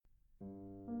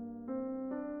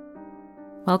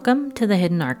Welcome to the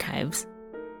Hidden Archives.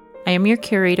 I am your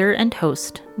curator and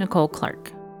host, Nicole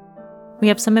Clark. We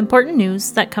have some important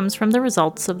news that comes from the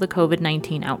results of the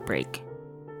COVID-19 outbreak.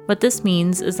 What this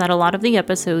means is that a lot of the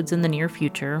episodes in the near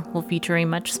future will feature a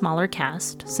much smaller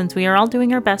cast, since we are all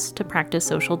doing our best to practice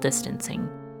social distancing.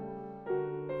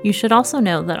 You should also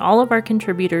know that all of our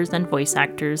contributors and voice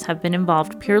actors have been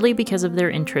involved purely because of their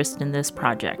interest in this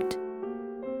project.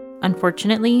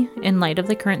 Unfortunately, in light of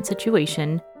the current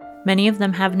situation, many of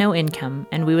them have no income,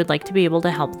 and we would like to be able to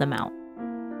help them out.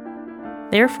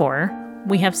 Therefore,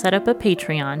 we have set up a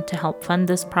Patreon to help fund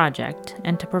this project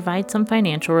and to provide some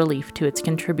financial relief to its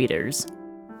contributors.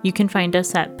 You can find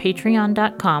us at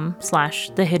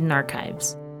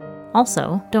patreon.com/thehiddenarchives.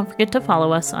 Also, don't forget to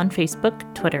follow us on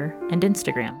Facebook, Twitter, and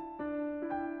Instagram.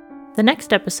 The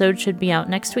next episode should be out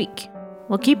next week.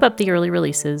 We'll keep up the early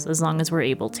releases as long as we're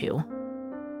able to.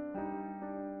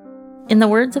 In the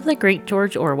words of the great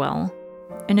George Orwell,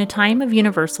 in a time of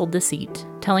universal deceit,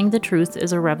 telling the truth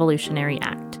is a revolutionary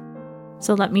act.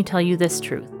 So let me tell you this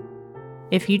truth.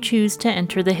 If you choose to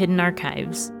enter the hidden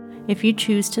archives, if you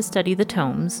choose to study the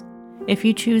tomes, if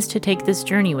you choose to take this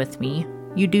journey with me,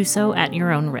 you do so at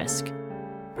your own risk.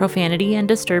 Profanity and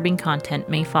disturbing content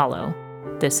may follow.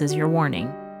 This is your warning.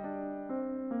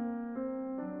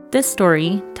 This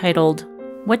story, titled,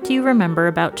 "What Do You Remember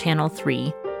About Channel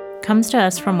 3?" comes to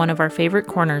us from one of our favorite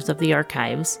corners of the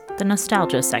archives, the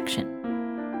nostalgia section.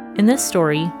 In this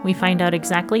story, we find out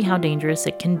exactly how dangerous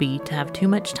it can be to have too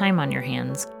much time on your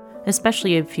hands,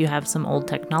 especially if you have some old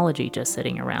technology just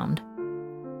sitting around.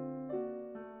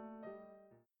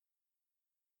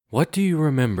 What do you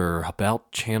remember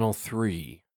about Channel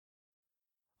 3?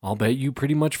 I'll bet you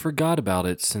pretty much forgot about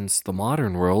it since the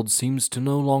modern world seems to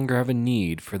no longer have a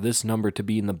need for this number to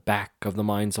be in the back of the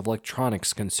minds of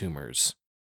electronics consumers.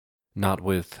 Not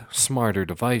with smarter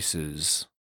devices.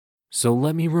 So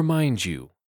let me remind you.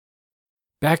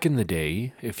 Back in the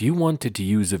day, if you wanted to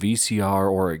use a VCR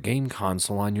or a game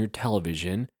console on your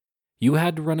television, you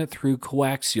had to run it through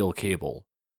coaxial cable,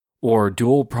 or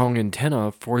dual-prong antenna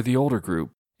for the older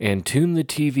group, and tune the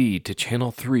TV to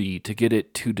channel 3 to get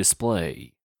it to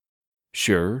display.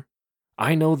 Sure,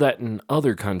 I know that in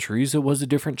other countries it was a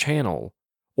different channel,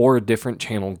 or a different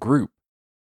channel group.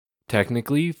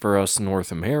 Technically, for us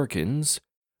North Americans,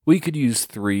 we could use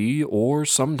 3 or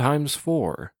sometimes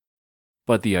 4.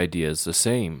 But the idea is the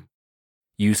same.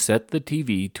 You set the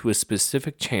TV to a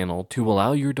specific channel to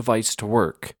allow your device to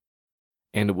work,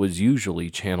 and it was usually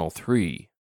channel 3.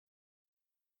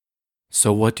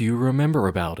 So what do you remember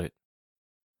about it?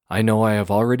 I know I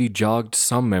have already jogged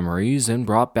some memories and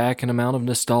brought back an amount of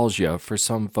nostalgia for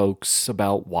some folks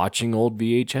about watching old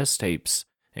VHS tapes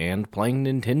and playing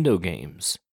Nintendo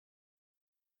games.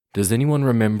 Does anyone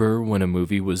remember when a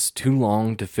movie was too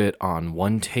long to fit on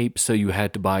one tape, so you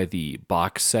had to buy the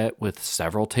box set with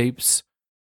several tapes?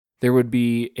 There would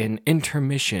be an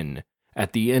intermission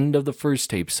at the end of the first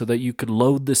tape so that you could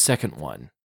load the second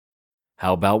one.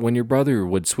 How about when your brother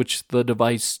would switch the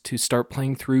device to start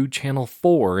playing through channel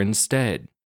 4 instead?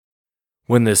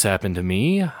 When this happened to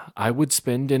me, I would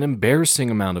spend an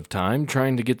embarrassing amount of time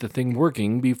trying to get the thing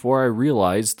working before I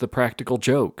realized the practical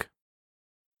joke.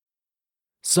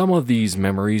 Some of these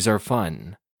memories are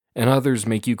fun, and others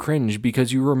make you cringe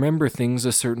because you remember things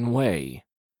a certain way.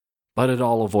 But it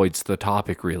all avoids the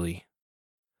topic, really.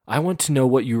 I want to know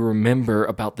what you remember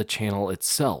about the channel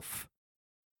itself.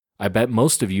 I bet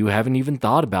most of you haven't even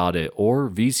thought about it, or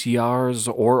VCRs,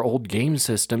 or old game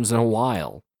systems in a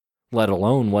while, let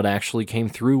alone what actually came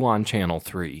through on Channel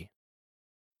 3.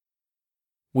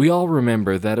 We all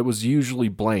remember that it was usually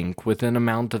blank with an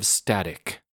amount of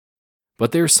static.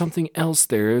 But there's something else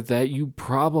there that you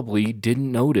probably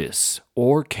didn't notice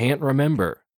or can't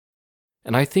remember.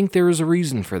 And I think there is a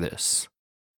reason for this.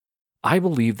 I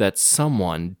believe that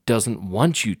someone doesn't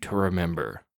want you to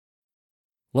remember.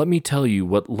 Let me tell you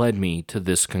what led me to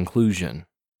this conclusion.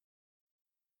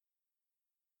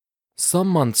 Some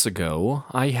months ago,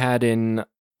 I had an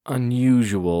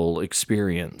unusual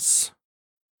experience.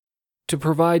 To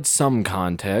provide some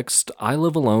context, I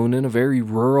live alone in a very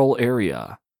rural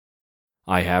area.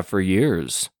 I have for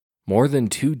years, more than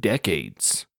 2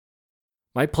 decades.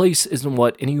 My place isn't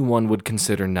what anyone would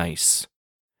consider nice.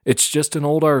 It's just an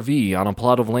old RV on a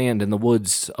plot of land in the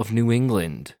woods of New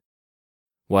England.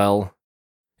 Well,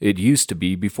 it used to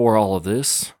be before all of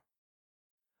this.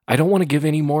 I don't want to give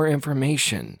any more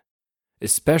information,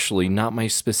 especially not my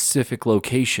specific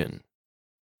location.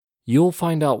 You'll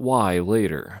find out why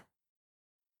later.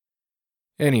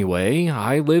 Anyway,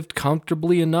 I lived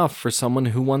comfortably enough for someone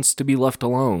who wants to be left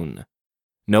alone.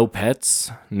 No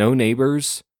pets, no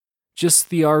neighbors,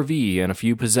 just the RV and a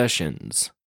few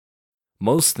possessions.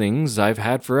 Most things I've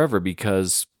had forever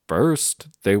because, first,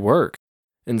 they work,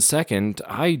 and second,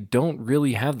 I don't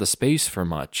really have the space for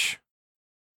much.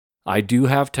 I do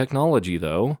have technology,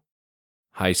 though.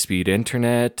 High-speed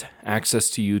internet,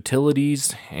 access to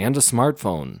utilities, and a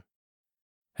smartphone.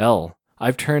 Hell,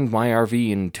 I've turned my RV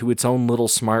into its own little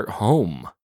smart home.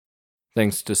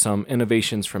 Thanks to some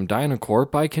innovations from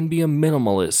Dynacorp, I can be a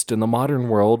minimalist in the modern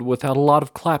world without a lot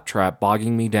of claptrap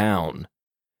bogging me down.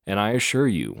 And I assure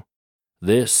you,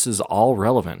 this is all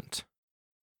relevant.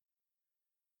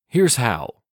 Here's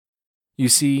how. You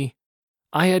see,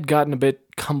 I had gotten a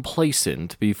bit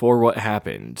complacent before what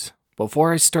happened,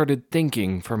 before I started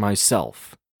thinking for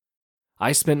myself.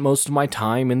 I spent most of my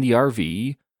time in the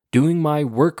RV doing my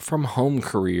work-from-home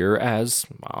career as,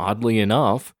 oddly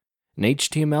enough, an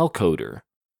HTML coder,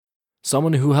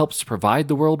 someone who helps provide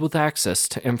the world with access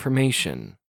to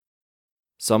information.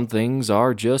 Some things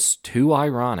are just too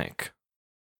ironic.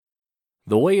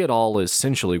 The way it all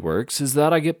essentially works is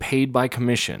that I get paid by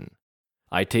commission.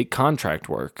 I take contract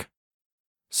work.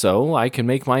 So I can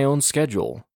make my own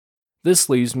schedule. This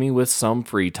leaves me with some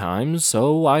free time,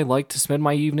 so I like to spend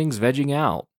my evenings vegging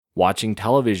out, watching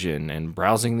television, and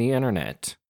browsing the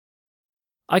internet.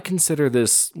 I consider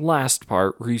this last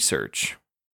part research.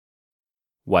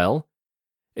 Well,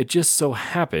 it just so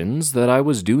happens that I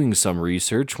was doing some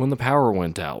research when the power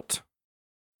went out.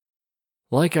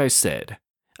 Like I said,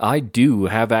 I do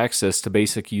have access to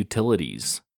basic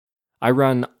utilities. I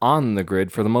run on the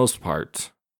grid for the most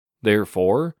part.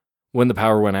 Therefore, when the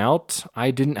power went out,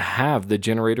 I didn't have the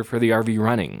generator for the RV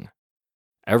running.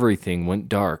 Everything went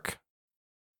dark.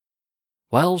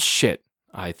 Well, shit,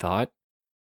 I thought.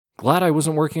 Glad I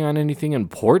wasn't working on anything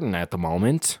important at the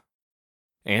moment.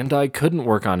 And I couldn't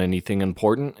work on anything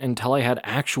important until I had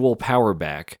actual power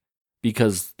back,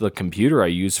 because the computer I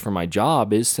use for my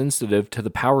job is sensitive to the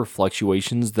power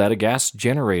fluctuations that a gas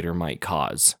generator might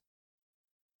cause.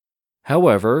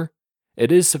 However,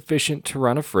 it is sufficient to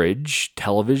run a fridge,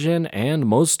 television, and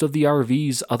most of the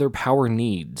RV's other power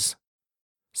needs,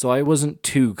 so I wasn't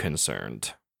too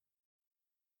concerned.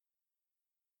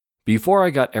 Before I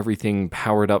got everything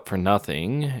powered up for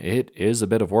nothing, it is a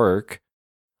bit of work,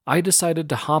 I decided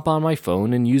to hop on my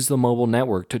phone and use the mobile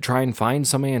network to try and find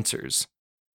some answers.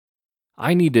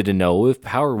 I needed to know if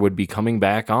power would be coming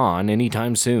back on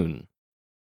anytime soon.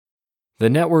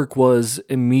 The network was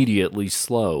immediately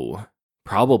slow,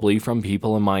 probably from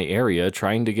people in my area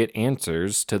trying to get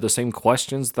answers to the same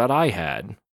questions that I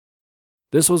had.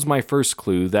 This was my first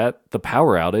clue that the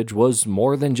power outage was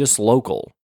more than just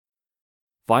local.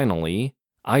 Finally,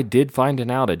 I did find an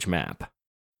outage map.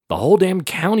 The whole damn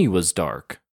county was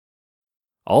dark.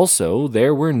 Also,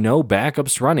 there were no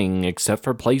backups running except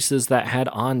for places that had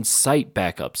on-site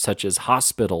backups such as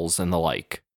hospitals and the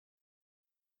like.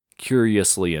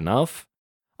 Curiously enough,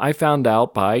 I found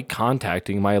out by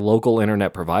contacting my local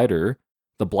internet provider,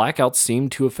 the blackouts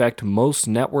seemed to affect most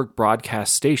network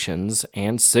broadcast stations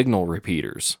and signal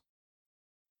repeaters.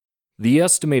 The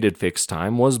estimated fix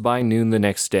time was by noon the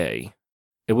next day.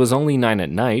 It was only 9 at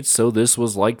night, so this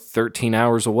was like 13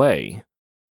 hours away.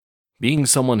 Being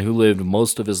someone who lived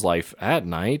most of his life at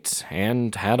night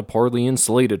and had a poorly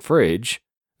insulated fridge,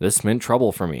 this meant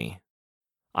trouble for me.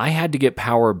 I had to get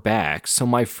power back so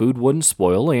my food wouldn't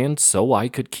spoil and so I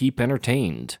could keep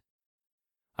entertained.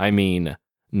 I mean,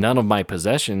 none of my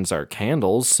possessions are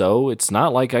candles, so it's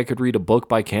not like I could read a book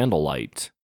by candlelight.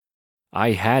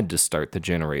 I had to start the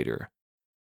generator.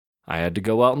 I had to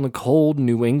go out in the cold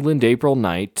New England April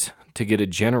night to get a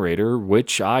generator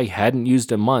which I hadn't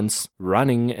used in months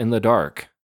running in the dark.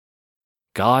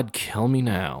 God kill me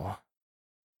now.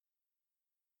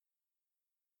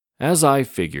 As I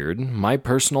figured, my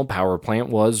personal power plant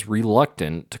was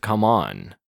reluctant to come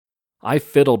on. I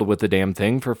fiddled with the damn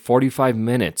thing for 45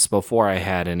 minutes before I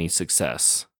had any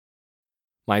success.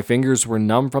 My fingers were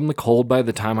numb from the cold by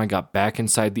the time I got back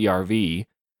inside the RV,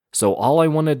 so all I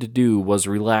wanted to do was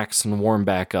relax and warm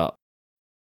back up.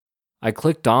 I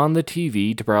clicked on the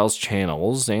TV to browse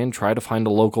channels and try to find a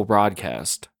local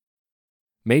broadcast.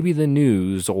 Maybe the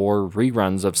news or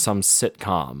reruns of some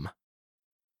sitcom.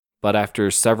 But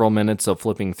after several minutes of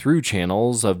flipping through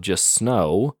channels of just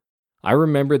snow, I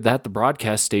remembered that the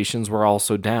broadcast stations were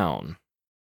also down.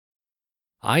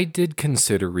 I did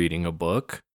consider reading a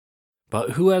book,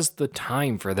 but who has the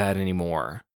time for that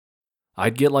anymore?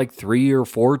 I'd get like 3 or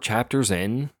 4 chapters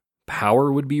in,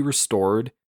 power would be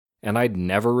restored, and I'd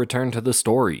never return to the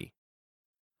story.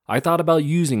 I thought about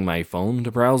using my phone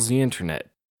to browse the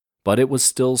internet, but it was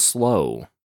still slow.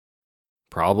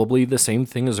 Probably the same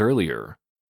thing as earlier.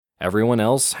 Everyone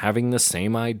else having the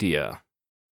same idea.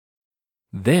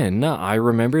 Then I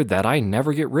remembered that I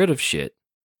never get rid of shit.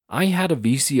 I had a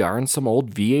VCR and some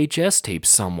old VHS tapes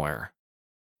somewhere.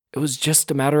 It was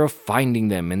just a matter of finding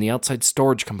them in the outside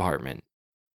storage compartment.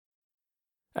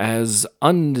 As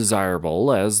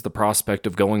undesirable as the prospect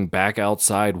of going back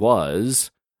outside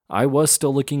was, I was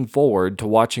still looking forward to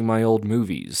watching my old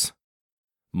movies,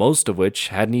 most of which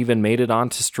hadn't even made it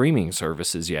onto streaming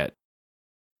services yet.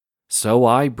 So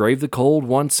I braved the cold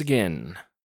once again.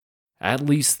 At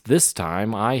least this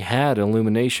time I had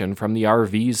illumination from the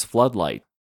RV's floodlight.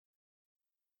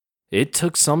 It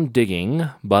took some digging,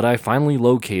 but I finally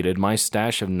located my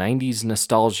stash of 90s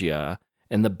nostalgia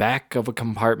in the back of a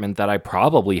compartment that I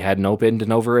probably hadn't opened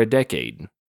in over a decade.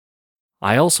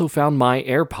 I also found my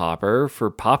air popper for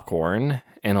popcorn,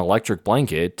 an electric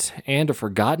blanket, and a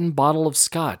forgotten bottle of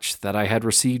scotch that I had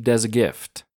received as a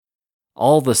gift.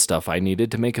 All the stuff I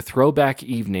needed to make a throwback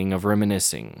evening of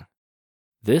reminiscing.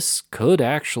 This could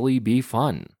actually be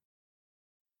fun.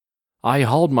 I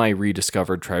hauled my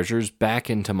rediscovered treasures back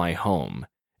into my home,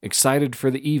 excited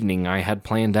for the evening I had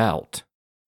planned out.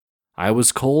 I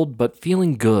was cold but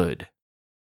feeling good.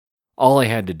 All I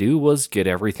had to do was get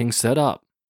everything set up.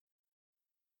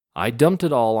 I dumped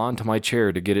it all onto my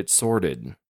chair to get it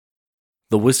sorted.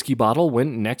 The whiskey bottle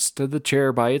went next to the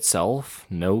chair by itself,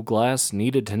 no glass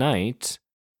needed tonight.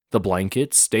 The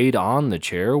blanket stayed on the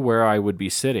chair where I would be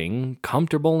sitting,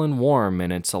 comfortable and warm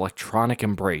in its electronic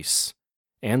embrace,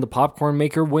 and the popcorn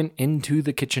maker went into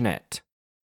the kitchenette.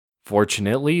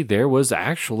 Fortunately, there was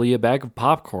actually a bag of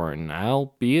popcorn,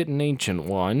 albeit an ancient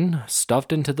one,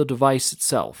 stuffed into the device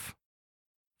itself.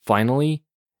 Finally,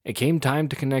 it came time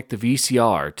to connect the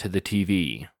VCR to the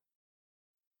TV.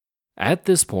 At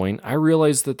this point, I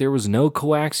realized that there was no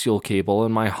coaxial cable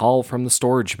in my haul from the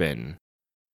storage bin.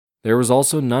 There was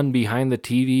also none behind the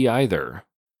TV either.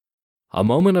 A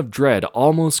moment of dread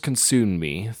almost consumed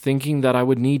me, thinking that I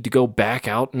would need to go back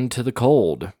out into the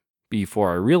cold,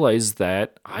 before I realized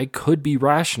that I could be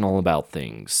rational about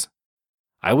things.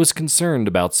 I was concerned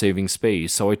about saving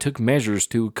space, so I took measures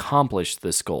to accomplish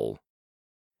this goal.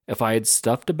 If I had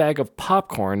stuffed a bag of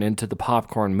popcorn into the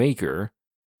popcorn maker,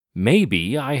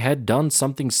 maybe I had done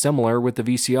something similar with the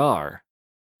VCR.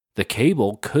 The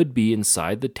cable could be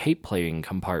inside the tape playing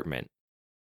compartment.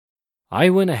 I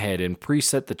went ahead and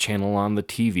preset the channel on the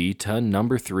TV to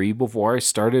number 3 before I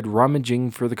started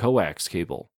rummaging for the coax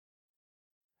cable.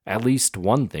 At least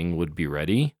one thing would be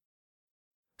ready.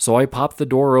 So I popped the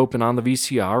door open on the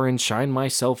VCR and shined my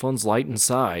cell phone's light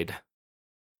inside.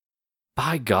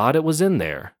 By God, it was in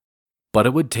there. But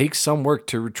it would take some work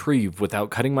to retrieve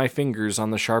without cutting my fingers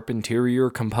on the sharp interior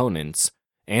components,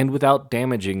 and without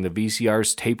damaging the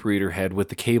VCR's tape reader head with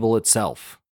the cable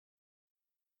itself.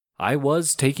 I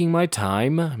was taking my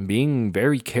time, being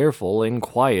very careful and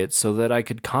quiet so that I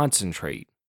could concentrate.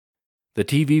 The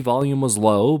TV volume was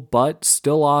low, but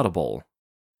still audible.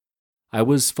 I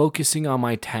was focusing on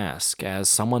my task as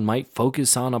someone might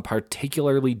focus on a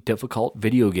particularly difficult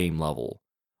video game level,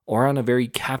 or on a very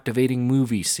captivating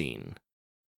movie scene.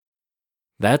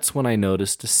 That's when I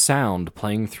noticed a sound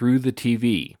playing through the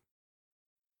TV.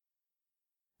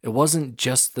 It wasn't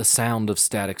just the sound of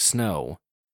static snow.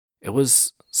 It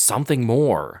was something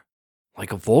more,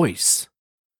 like a voice.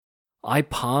 I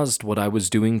paused what I was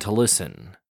doing to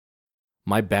listen.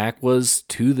 My back was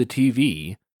to the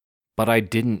TV, but I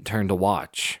didn't turn to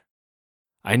watch.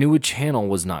 I knew a channel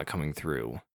was not coming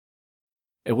through.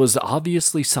 It was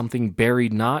obviously something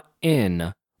buried not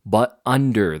in, but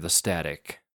under the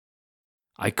static.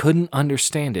 I couldn't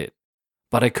understand it,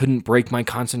 but I couldn't break my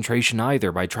concentration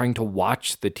either by trying to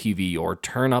watch the TV or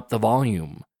turn up the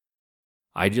volume.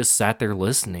 I just sat there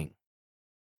listening.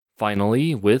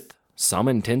 Finally, with some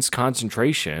intense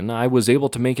concentration, I was able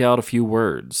to make out a few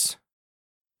words.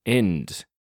 End.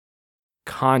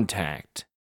 Contact.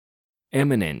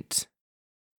 Imminent.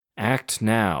 Act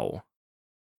now.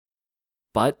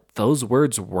 But those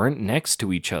words weren't next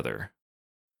to each other.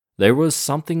 There was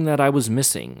something that I was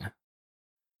missing.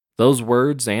 Those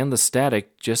words and the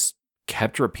static just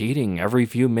kept repeating every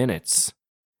few minutes,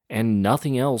 and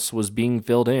nothing else was being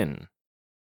filled in.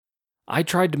 I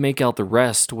tried to make out the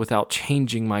rest without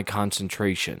changing my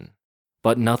concentration,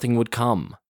 but nothing would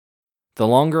come. The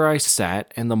longer I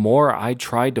sat and the more I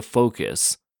tried to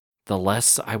focus, the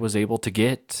less I was able to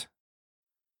get.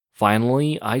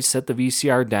 Finally, I set the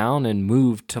VCR down and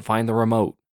moved to find the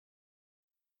remote.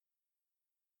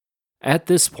 At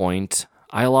this point,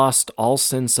 I lost all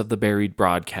sense of the buried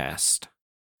broadcast.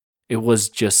 It was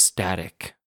just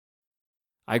static.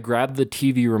 I grabbed the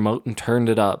TV remote and turned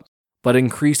it up, but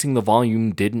increasing the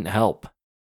volume didn't help.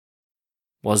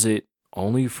 Was it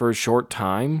only for a short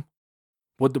time?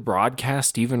 Would the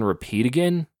broadcast even repeat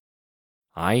again?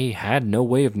 I had no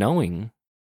way of knowing.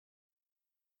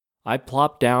 I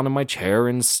plopped down in my chair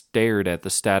and stared at the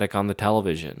static on the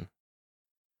television.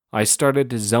 I started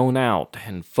to zone out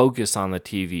and focus on the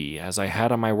TV as I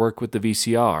had on my work with the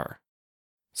VCR.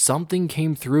 Something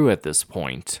came through at this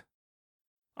point.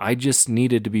 I just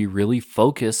needed to be really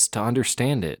focused to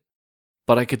understand it,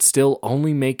 but I could still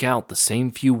only make out the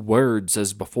same few words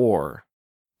as before.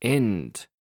 End.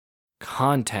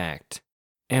 Contact.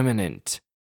 Imminent.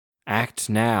 Act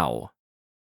now.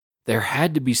 There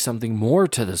had to be something more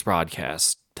to this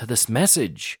broadcast, to this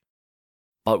message.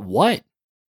 But what?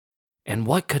 And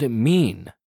what could it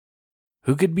mean?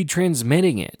 Who could be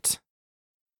transmitting it?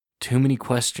 Too many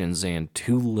questions and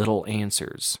too little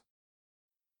answers.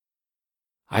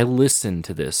 I listened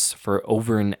to this for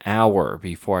over an hour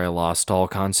before I lost all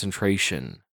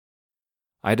concentration.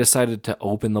 I decided to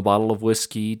open the bottle of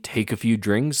whiskey, take a few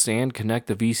drinks, and connect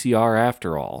the VCR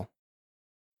after all.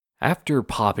 After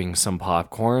popping some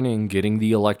popcorn and getting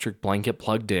the electric blanket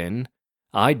plugged in,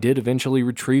 I did eventually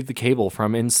retrieve the cable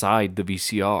from inside the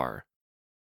VCR.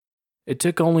 It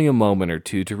took only a moment or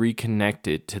two to reconnect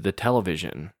it to the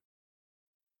television.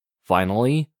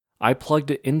 Finally, I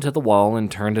plugged it into the wall and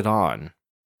turned it on.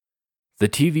 The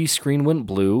TV screen went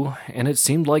blue, and it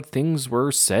seemed like things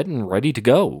were set and ready to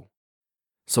go.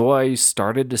 So I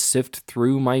started to sift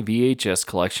through my VHS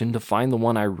collection to find the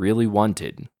one I really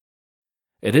wanted.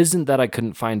 It isn't that I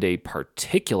couldn't find a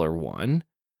particular one,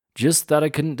 just that I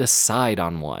couldn't decide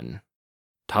on one.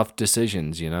 Tough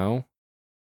decisions, you know?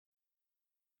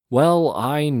 Well,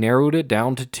 I narrowed it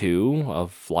down to 2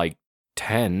 of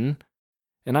 10,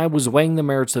 and I was weighing the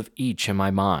merits of each in my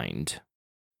mind.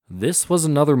 This was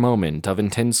another moment of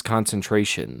intense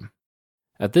concentration.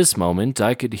 At this moment,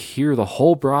 I could hear the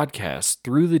whole broadcast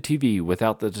through the TV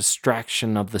without the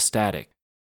distraction of the static.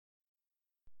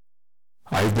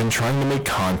 I've been trying to make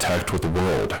contact with the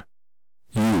world.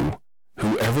 You,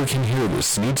 whoever can hear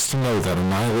this, needs to know that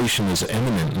annihilation is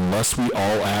imminent unless we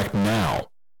all act now.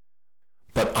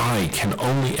 But I can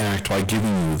only act by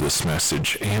giving you this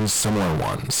message and similar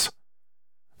ones.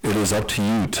 It is up to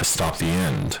you to stop the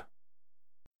end.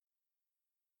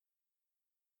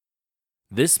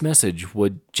 This message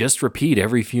would just repeat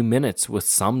every few minutes with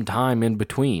some time in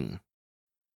between.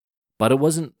 But it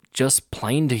wasn't just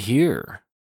plain to hear.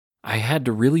 I had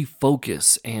to really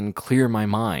focus and clear my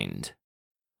mind.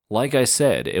 Like I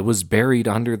said, it was buried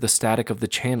under the static of the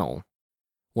channel.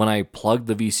 When I plugged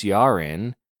the VCR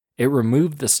in, it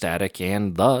removed the static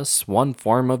and thus one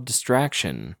form of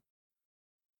distraction.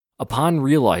 Upon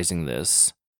realizing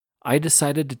this, I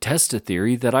decided to test a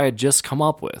theory that I had just come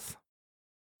up with.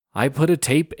 I put a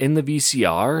tape in the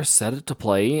VCR, set it to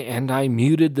play, and I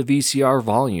muted the VCR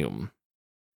volume.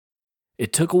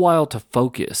 It took a while to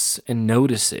focus and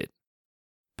notice it,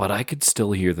 but I could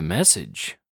still hear the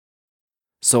message.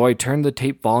 So I turned the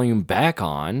tape volume back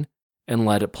on and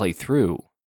let it play through.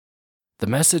 The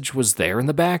message was there in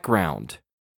the background.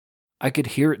 I could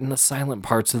hear it in the silent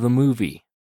parts of the movie.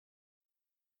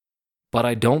 But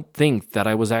I don't think that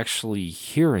I was actually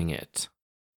hearing it.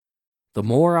 The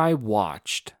more I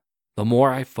watched, the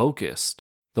more I focused,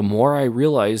 the more I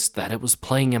realized that it was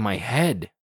playing in my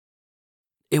head.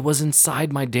 It was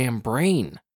inside my damn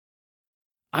brain.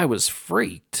 I was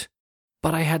freaked,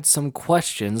 but I had some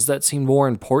questions that seemed more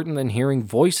important than hearing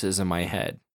voices in my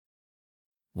head.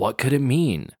 What could it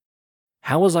mean?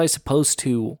 How was I supposed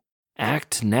to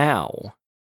act now?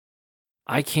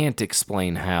 I can't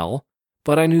explain how,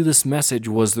 but I knew this message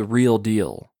was the real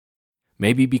deal.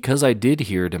 Maybe because I did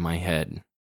hear it in my head.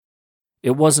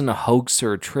 It wasn't a hoax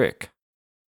or a trick.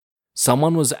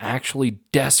 Someone was actually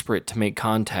desperate to make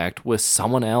contact with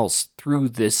someone else through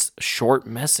this short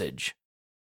message.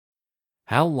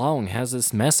 How long has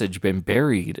this message been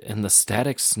buried in the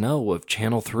static snow of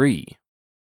Channel 3?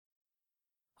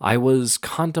 I was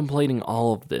contemplating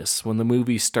all of this when the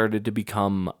movie started to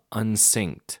become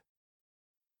unsynced.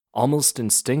 Almost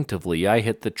instinctively, I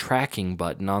hit the tracking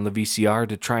button on the VCR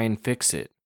to try and fix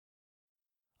it.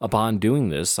 Upon doing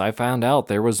this, I found out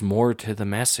there was more to the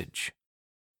message.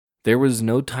 There was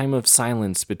no time of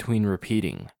silence between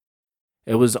repeating.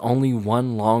 It was only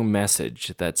one long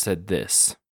message that said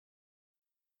this.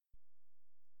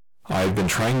 I've been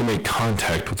trying to make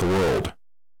contact with the world.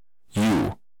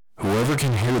 You, whoever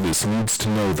can hear this, needs to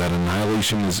know that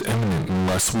annihilation is imminent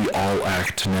unless we all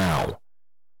act now.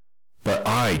 But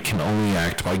I can only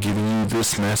act by giving you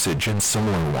this message and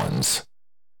similar ones.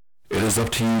 It is up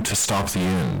to you to stop the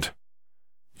end.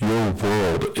 Your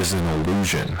world is an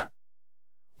illusion.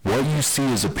 What you see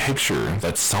is a picture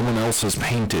that someone else has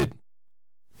painted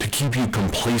to keep you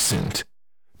complacent,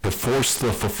 to force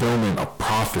the fulfillment of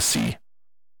prophecy.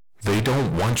 They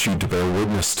don't want you to bear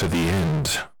witness to the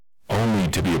end, only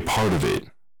to be a part of it.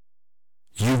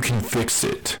 You can fix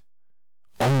it,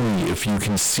 only if you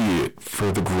can see it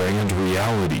for the grand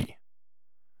reality.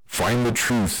 Find the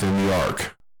truth in the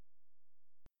ark.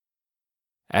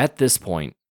 At this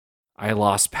point, I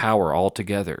lost power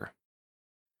altogether.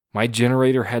 My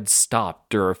generator had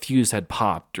stopped, or a fuse had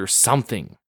popped, or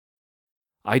something.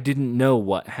 I didn't know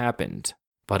what happened,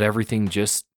 but everything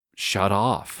just shut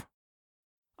off.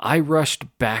 I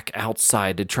rushed back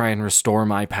outside to try and restore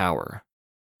my power.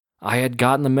 I had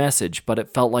gotten the message, but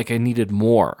it felt like I needed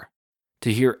more,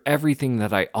 to hear everything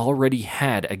that I already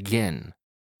had again.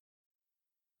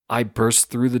 I burst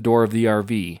through the door of the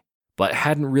RV, but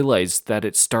hadn't realized that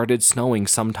it started snowing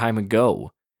some time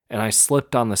ago, and I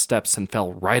slipped on the steps and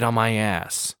fell right on my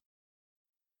ass.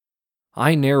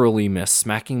 I narrowly missed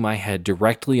smacking my head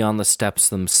directly on the steps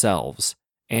themselves,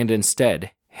 and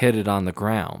instead hit it on the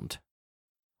ground.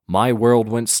 My world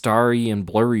went starry and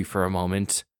blurry for a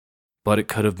moment, but it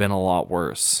could have been a lot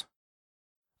worse.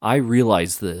 I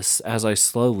realized this as I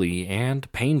slowly and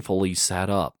painfully sat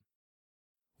up.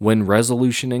 When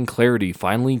resolution and clarity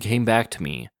finally came back to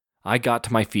me, I got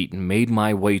to my feet and made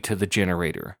my way to the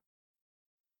generator.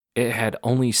 It had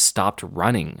only stopped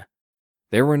running.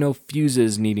 There were no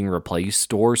fuses needing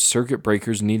replaced or circuit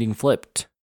breakers needing flipped.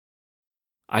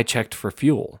 I checked for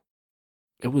fuel.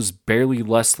 It was barely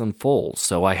less than full,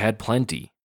 so I had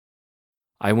plenty.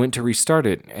 I went to restart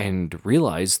it and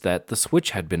realized that the switch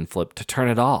had been flipped to turn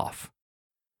it off.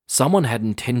 Someone had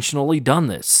intentionally done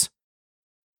this.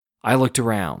 I looked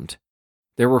around.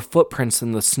 There were footprints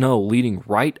in the snow leading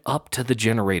right up to the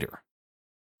generator.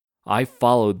 I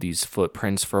followed these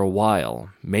footprints for a while,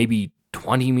 maybe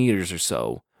 20 meters or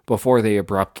so, before they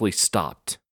abruptly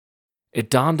stopped.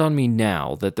 It dawned on me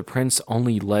now that the prints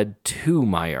only led to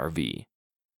my RV.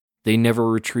 They never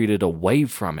retreated away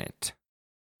from it.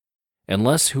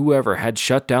 Unless whoever had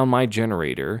shut down my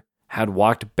generator had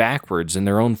walked backwards in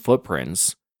their own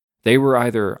footprints, they were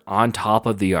either on top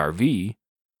of the RV,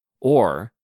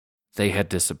 or they had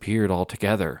disappeared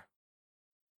altogether.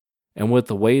 And with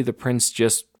the way the prints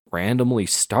just randomly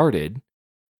started,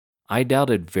 I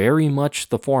doubted very much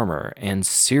the former and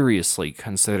seriously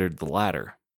considered the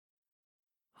latter.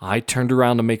 I turned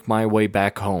around to make my way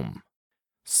back home.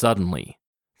 Suddenly,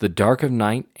 the dark of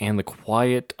night and the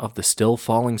quiet of the still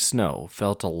falling snow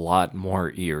felt a lot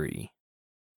more eerie.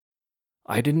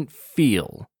 I didn't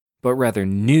feel, but rather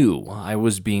knew I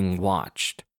was being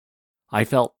watched. I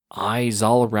felt eyes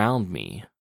all around me.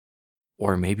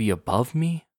 Or maybe above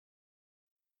me?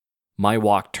 My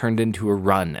walk turned into a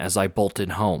run as I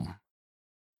bolted home.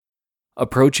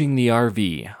 Approaching the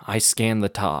RV, I scanned the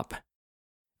top.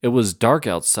 It was dark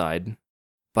outside,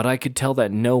 but I could tell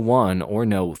that no one or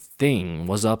no thing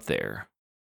was up there.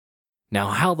 Now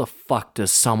how the fuck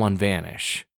does someone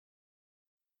vanish?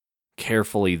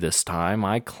 Carefully this time,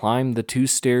 I climbed the 2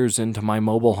 stairs into my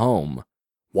mobile home,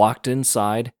 walked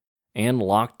inside, and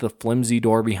locked the flimsy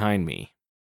door behind me.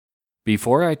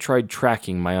 Before I tried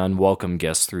tracking my unwelcome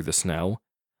guests through the snow,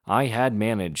 I had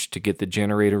managed to get the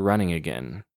generator running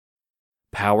again.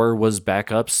 Power was back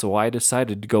up, so I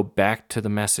decided to go back to the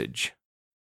message.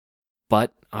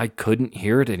 But I couldn't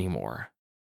hear it anymore.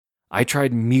 I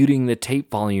tried muting the tape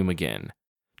volume again,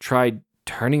 tried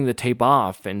turning the tape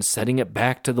off and setting it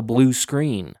back to the blue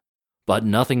screen, but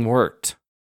nothing worked.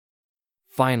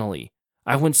 Finally,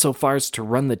 I went so far as to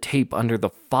run the tape under the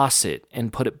faucet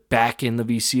and put it back in the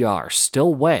VCR,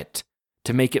 still wet,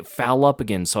 to make it foul up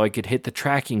again so I could hit the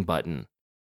tracking button.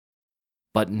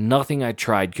 But nothing I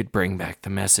tried could bring back the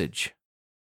message.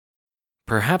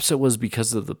 Perhaps it was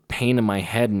because of the pain in my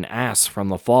head and ass from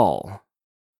the fall.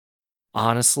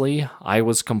 Honestly, I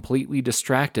was completely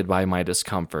distracted by my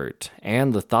discomfort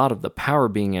and the thought of the power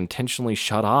being intentionally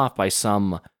shut off by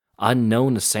some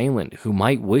unknown assailant who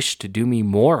might wish to do me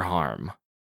more harm.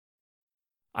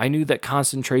 I knew that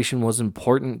concentration was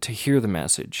important to hear the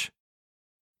message,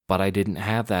 but I didn't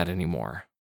have that anymore.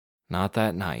 Not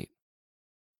that night.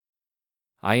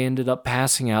 I ended up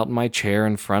passing out in my chair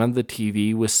in front of the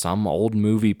TV with some old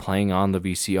movie playing on the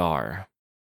VCR.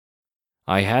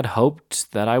 I had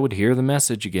hoped that I would hear the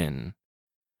message again,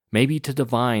 maybe to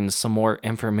divine some more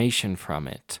information from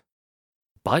it.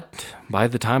 But by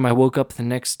the time I woke up the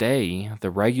next day, the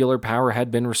regular power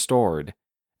had been restored,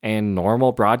 and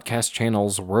normal broadcast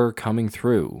channels were coming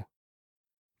through.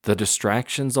 The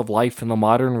distractions of life in the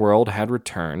modern world had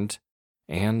returned,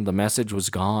 and the message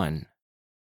was gone.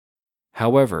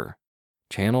 However,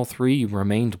 Channel 3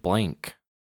 remained blank.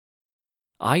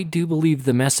 I do believe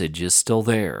the message is still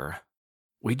there,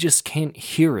 we just can't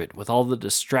hear it with all the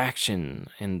distraction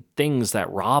and things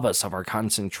that rob us of our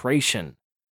concentration.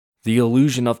 The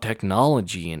illusion of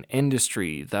technology and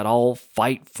industry that all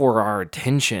fight for our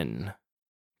attention.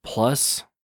 Plus,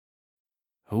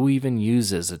 who even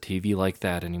uses a TV like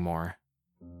that anymore?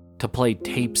 To play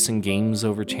tapes and games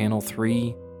over Channel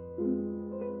 3?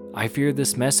 I fear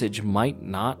this message might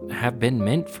not have been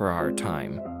meant for our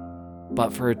time,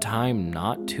 but for a time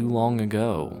not too long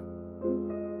ago.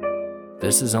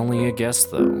 This is only a guess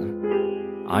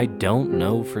though. I don't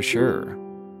know for sure.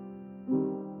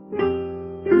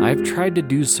 I've tried to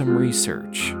do some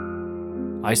research.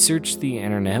 I searched the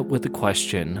internet with the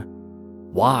question,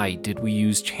 why did we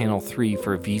use Channel 3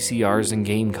 for VCRs and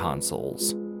game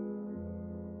consoles?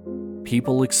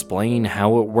 People explain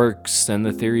how it works and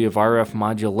the theory of RF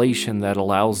modulation that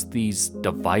allows these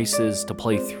devices to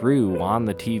play through on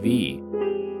the TV.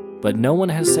 But no one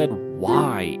has said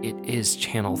why it is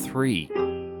Channel 3.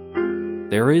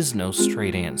 There is no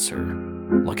straight answer.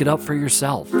 Look it up for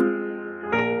yourself.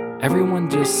 Everyone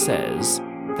just says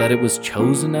that it was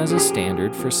chosen as a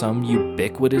standard for some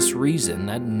ubiquitous reason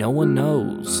that no one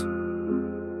knows.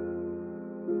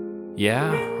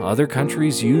 Yeah, other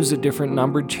countries use a different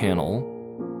numbered channel,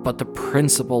 but the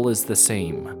principle is the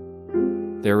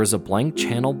same. There is a blank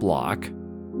channel block,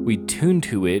 we tune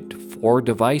to it for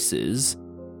devices,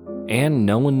 and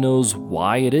no one knows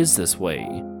why it is this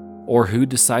way, or who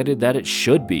decided that it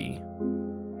should be.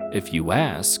 If you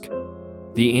ask,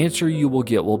 the answer you will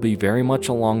get will be very much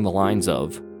along the lines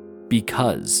of,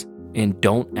 because, and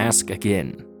don't ask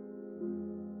again.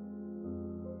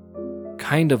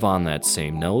 Kind of on that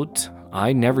same note,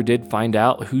 I never did find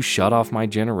out who shut off my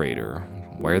generator,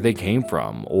 where they came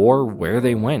from, or where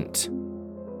they went.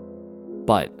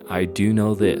 But I do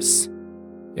know this.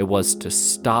 It was to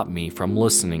stop me from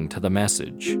listening to the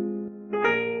message.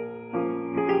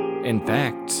 In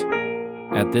fact,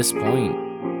 at this point,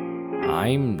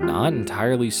 I'm not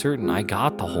entirely certain I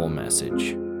got the whole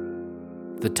message.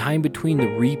 The time between the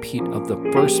repeat of the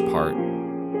first part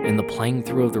and the playing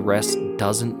through of the rest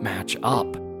doesn't match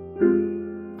up.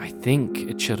 I think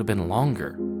it should have been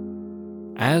longer.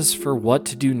 As for what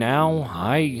to do now,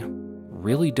 I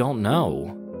really don't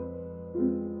know.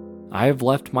 I have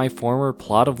left my former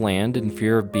plot of land in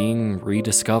fear of being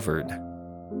rediscovered.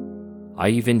 I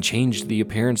even changed the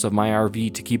appearance of my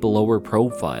RV to keep a lower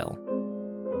profile.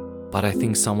 But I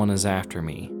think someone is after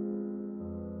me.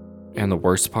 And the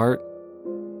worst part?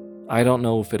 I don't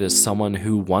know if it is someone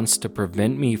who wants to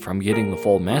prevent me from getting the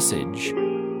full message,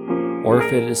 or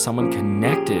if it is someone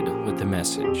connected with the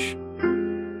message.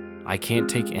 I can't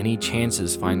take any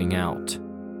chances finding out.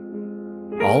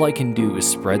 All I can do is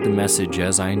spread the message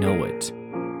as I know it,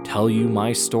 tell you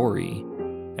my story,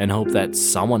 and hope that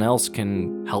someone else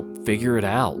can help figure it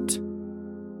out.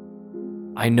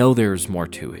 I know there's more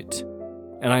to it,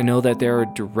 and I know that there are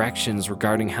directions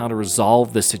regarding how to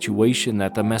resolve the situation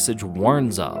that the message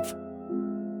warns of.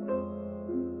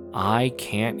 I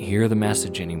can't hear the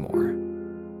message anymore,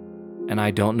 and I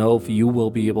don't know if you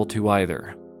will be able to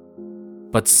either,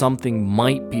 but something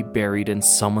might be buried in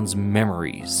someone's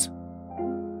memories.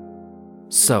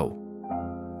 So,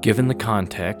 given the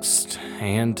context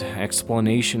and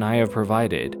explanation I have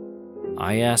provided,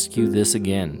 I ask you this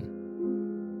again.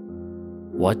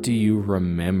 What do you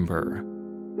remember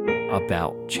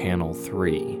about Channel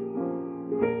 3?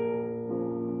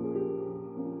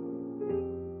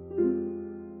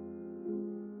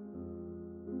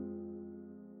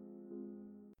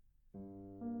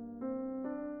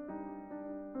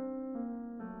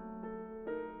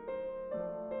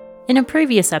 In a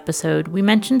previous episode, we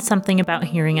mentioned something about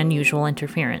hearing unusual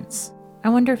interference. I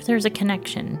wonder if there's a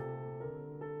connection.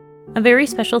 A very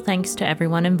special thanks to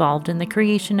everyone involved in the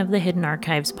creation of the Hidden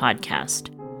Archives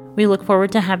podcast. We look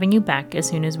forward to having you back as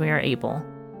soon as we are able.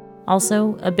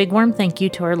 Also, a big warm thank you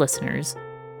to our listeners.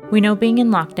 We know being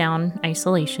in lockdown,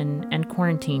 isolation, and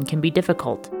quarantine can be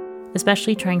difficult,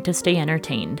 especially trying to stay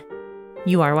entertained.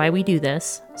 You are why we do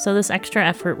this, so this extra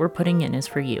effort we're putting in is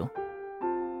for you.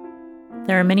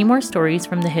 There are many more stories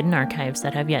from the Hidden Archives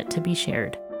that have yet to be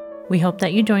shared. We hope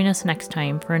that you join us next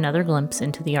time for another glimpse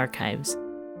into the archives.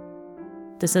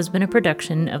 This has been a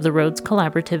production of the Rhodes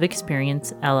Collaborative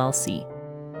Experience, LLC.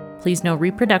 Please no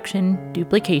reproduction,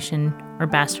 duplication, or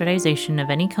bastardization of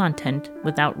any content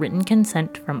without written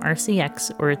consent from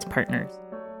RCX or its partners.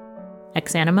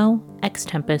 Ex animo, ex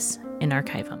tempus, in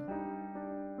archivum.